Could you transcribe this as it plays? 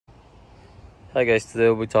Hi guys, today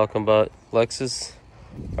we'll be talking about Lexus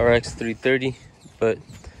Rx330, but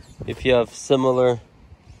if you have similar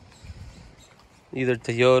either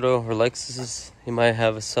Toyota or Lexuses, you might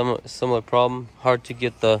have a similar problem. Hard to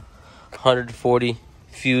get the 140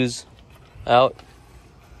 fuse out,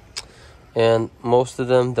 and most of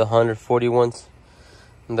them, the 140 ones,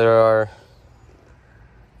 there are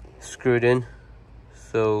screwed in,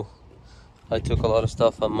 so I took a lot of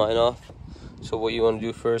stuff on mine off. So what you want to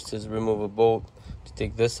do first is remove a bolt to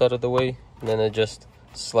take this out of the way, and then it just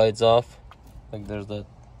slides off. Like there's that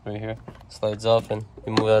right here, slides off and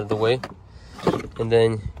you move it out of the way. And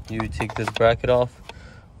then you take this bracket off,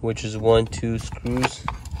 which is 1-2 screws.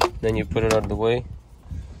 Then you put it out of the way.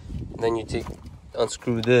 And then you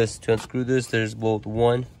unscrew this. To unscrew this, there's bolt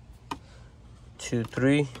 1, 2,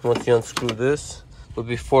 3. Once you unscrew this, but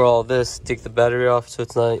before all this, take the battery off so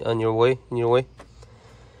it's not in your way.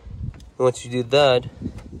 Once you do that,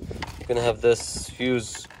 you're gonna have this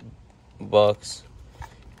fuse box,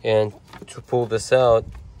 and to pull this out,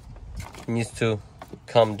 it needs to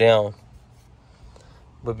come down.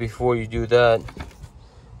 But before you do that,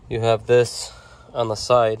 you have this on the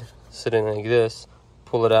side, sitting like this.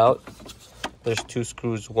 Pull it out. There's 2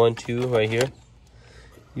 screws, 1, 2 right here.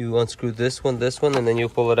 You unscrew this one, and then you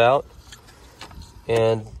pull it out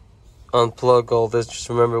and unplug all this. Just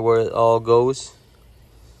remember where it all goes.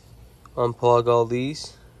 Unplug all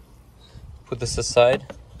these, put this aside,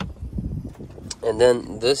 and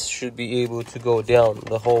then this should be able to go down,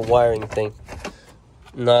 the whole wiring thing.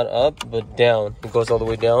 Not up, but down. It goes all the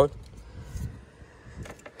way down.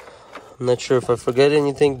 I'm not sure if I forget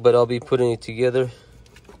anything, but I'll be putting it together.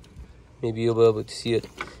 Maybe you'll be able to see it.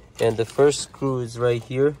 And the first screw is right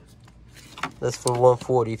here. That's for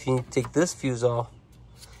 140. If you take this fuse off,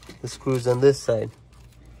 the screw's on this side.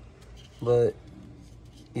 But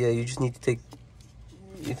yeah, you just need to take,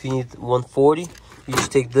 if you need 140, you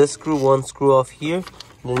just take this screw, 1 screw off here,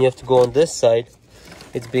 and then you have to go on this side.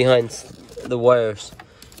 It's behind the wires.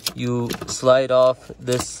 You slide off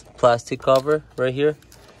this plastic cover right here.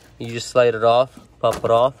 You just slide it off, pop it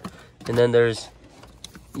off, and then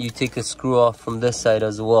you take a screw off from this side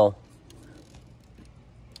as well.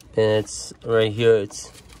 And it's right here, it's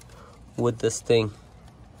with this thing.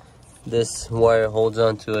 This wire holds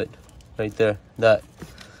on to it right there,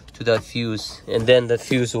 to that fuse, and then the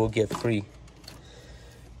fuse will get free.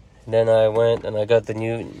 And then I went and I got the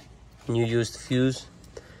new used fuse,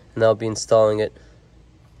 and I'll be installing it.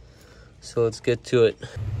 So let's get to it.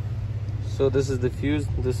 So this is the fuse.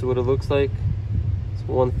 This is what it looks like. It's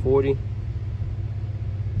 140.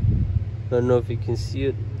 I don't know if you can see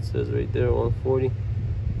it. It says right there 140.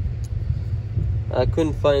 I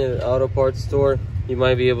couldn't find it at an auto parts store. You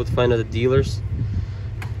might be able to find it at the dealers,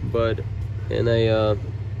 and I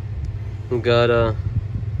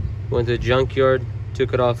went to a junkyard,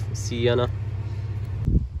 took it off SIENNA.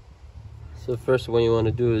 So first what you want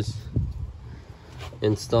to do is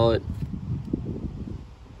install it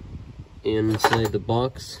inside the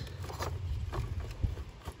box.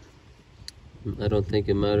 I don't think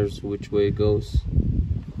it matters which way it goes.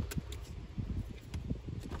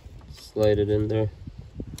 Slide it in there.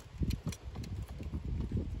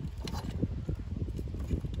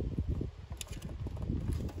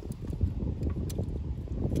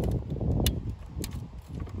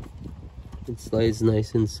 It slides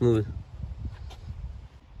nice and smooth.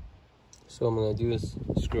 So what I'm gonna do is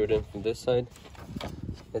screw it in from this side.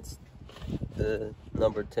 It's the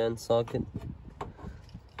number 10 socket.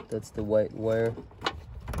 That's the white wire.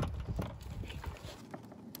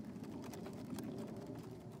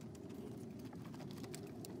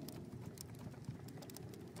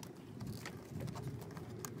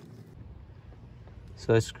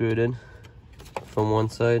 So I screwed in from one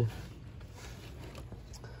side.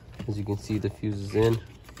 As you can see, the fuse is in,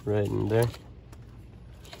 right in there.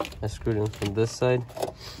 I screwed in from this side.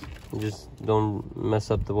 Just don't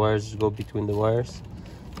mess up the wires, just go between the wires.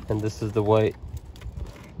 And this is the white.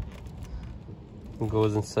 It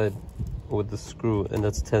goes inside with the screw, and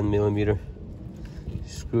that's 10mm. You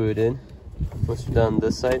screw it in. Once you're done on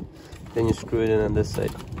this side, then you screw it in on this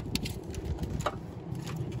side.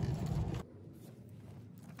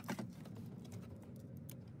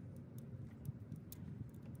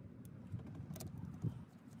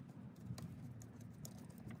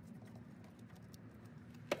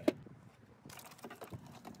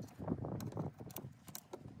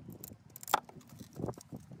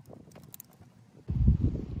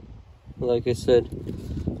 Like I said,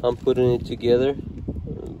 I'm putting it together.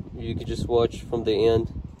 You can just watch from the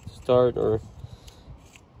end start, or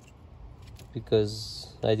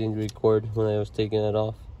because I didn't record when I was taking it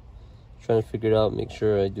off. trying to figure it out, make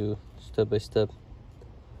sure I do step by step.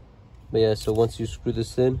 But yeah, so once you screw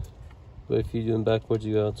this in, but if you're doing backwards,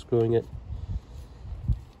 you're unscrewing it,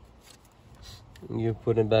 you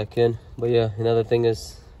put it back in. But yeah, another thing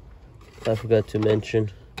is, I forgot to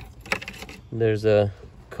mention, there's a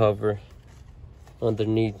cover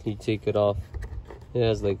underneath. You take it off, it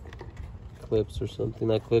has like clips or something,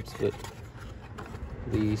 not clips but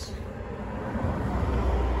these,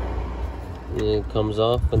 and it comes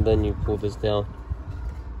off and then you pull this down.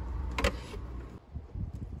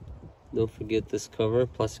 Don't forget this cover,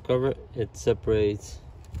 plastic cover, it separates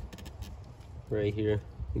right here.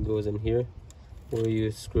 It goes in here where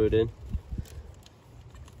you screw it in.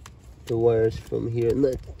 The wires from here,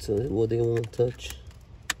 not so what they won't touch.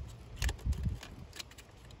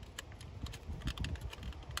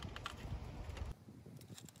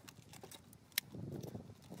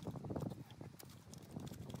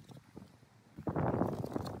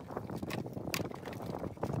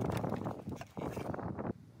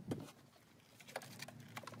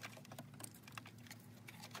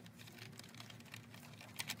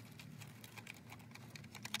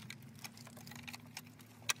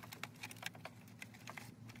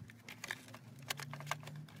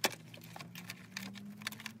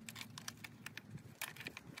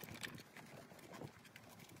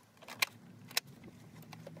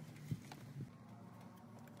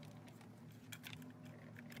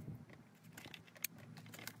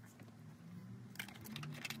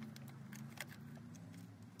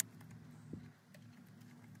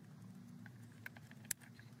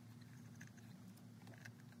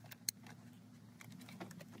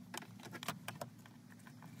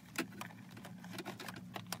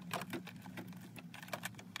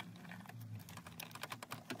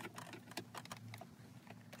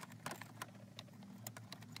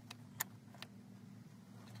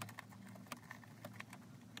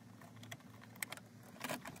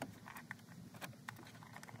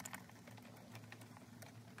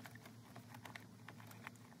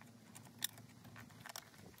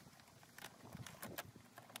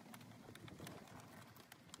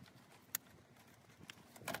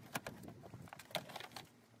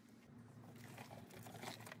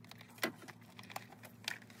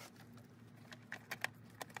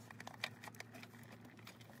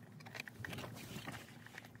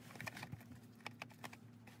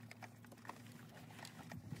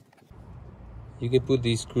 You can put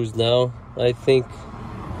these screws now, I think,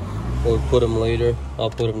 or put them later. I'll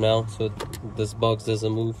put them now so this box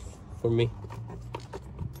doesn't move for me.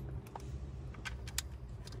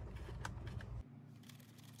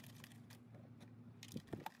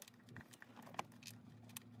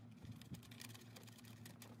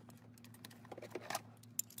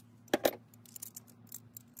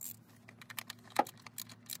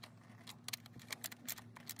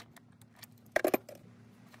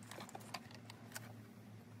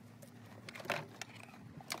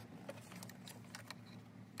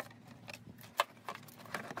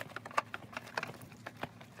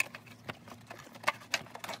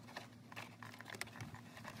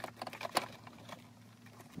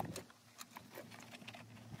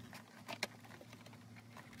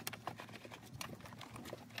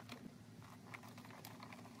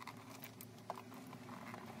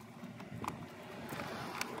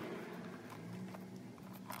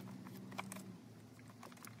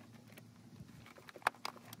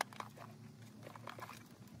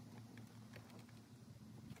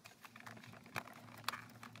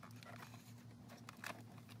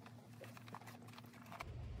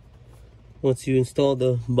 Once you install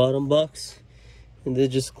the bottom box, and it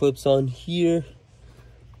just clips on here,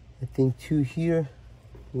 I think 2 here,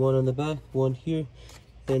 1 on the back, 1 here,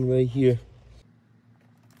 and right here.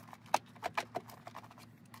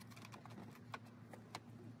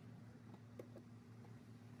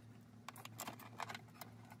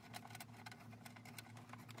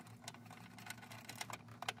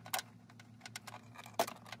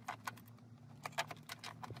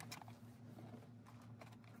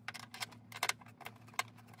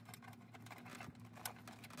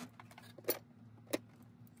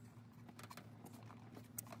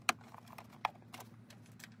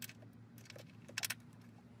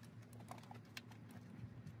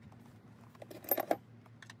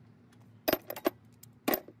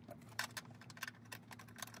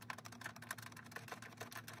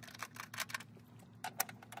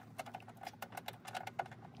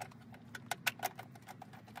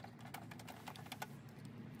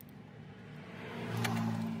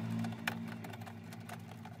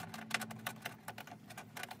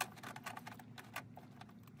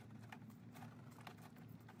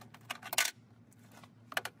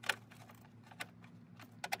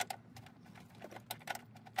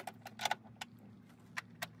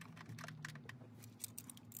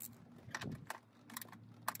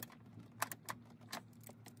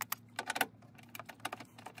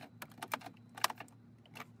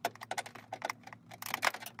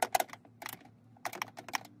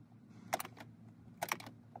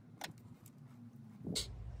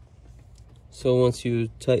 So once you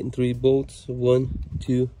tighten 3 bolts, 1,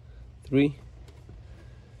 2, 3,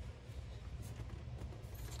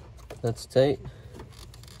 that's tight.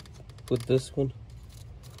 Put this one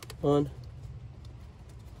on.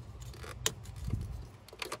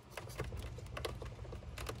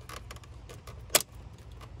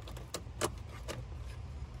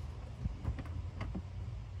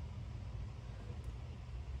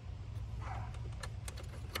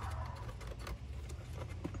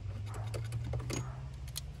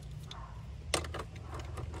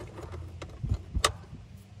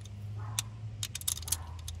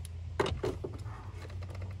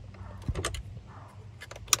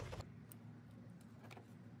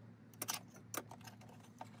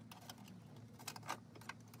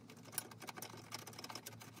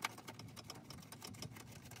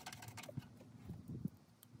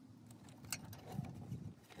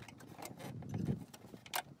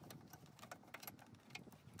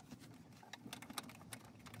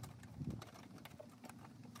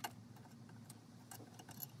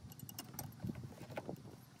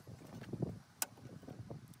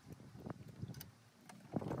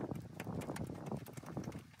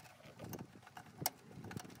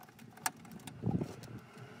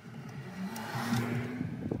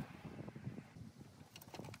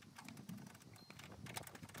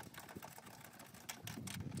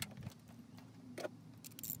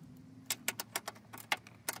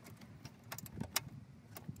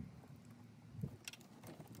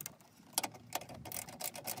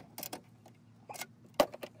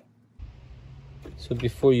 So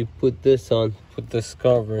before you put this on, put this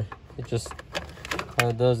cover. It just, how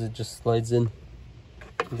it does, it just slides in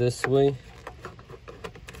this way,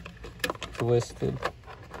 twisted,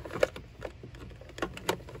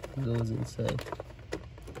 goes inside.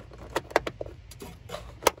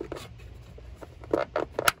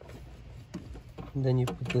 And then you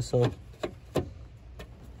put this on.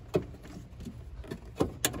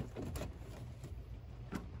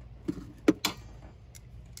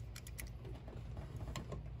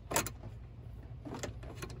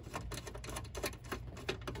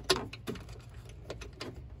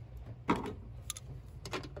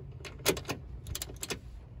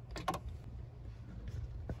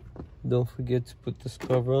 Don't forget to put this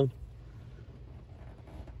cover on.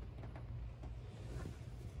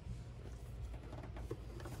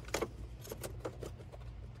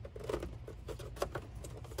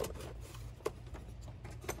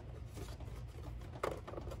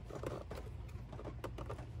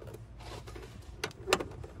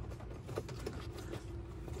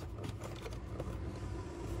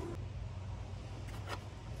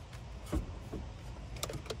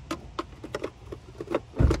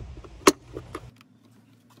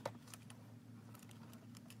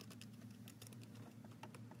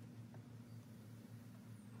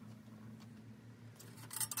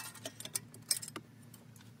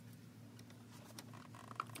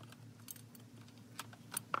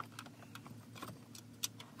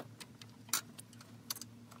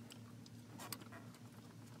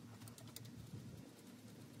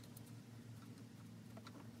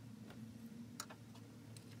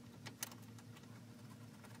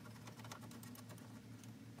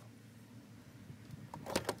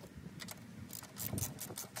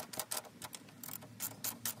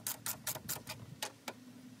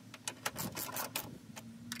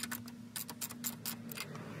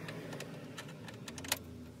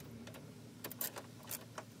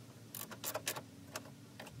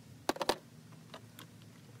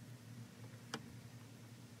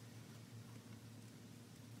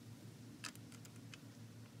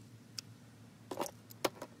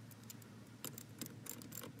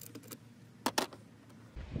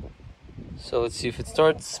 So let's see if it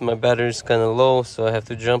starts. My battery's kind of low, so I have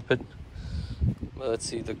to jump it. But let's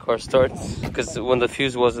see if the car starts, because when the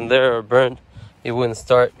fuse wasn't there or burned, it wouldn't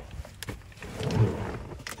start.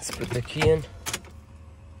 Let's put the key in.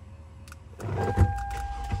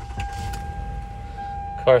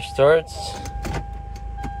 Car starts.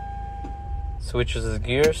 Switches the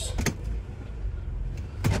gears.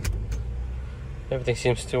 Everything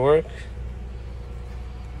seems to work.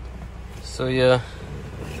 So yeah,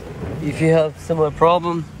 if you have similar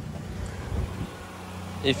problem,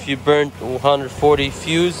 if you burnt 140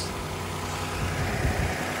 fuse,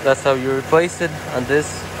 that's how you replace it on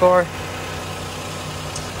this car.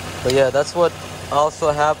 But yeah, that's what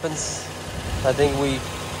also happens. I think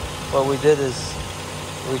what we did is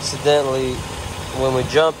we accidentally, when we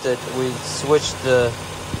jumped it, we switched the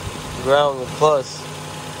ground with plus,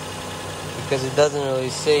 because it doesn't really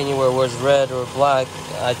say anywhere where it's red or black.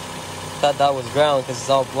 I thought that was ground because it's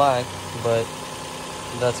all black, but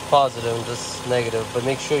that's positive and this is negative, but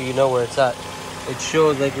make sure you know where it's at. It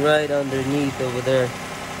shows like right underneath over there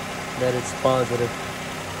that it's positive,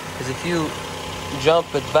 because if you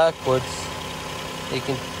jump it backwards, you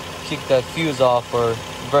can kick that fuse off or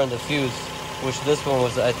burn the fuse, which this one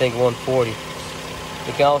was, I think, 140.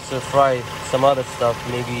 You can also fry some other stuff,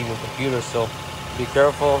 maybe even computers, so be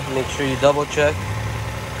careful. Make sure you double check.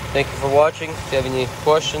 Thank you for watching. If you have any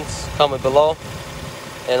questions, comment below,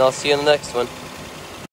 and I'll see you in the next one.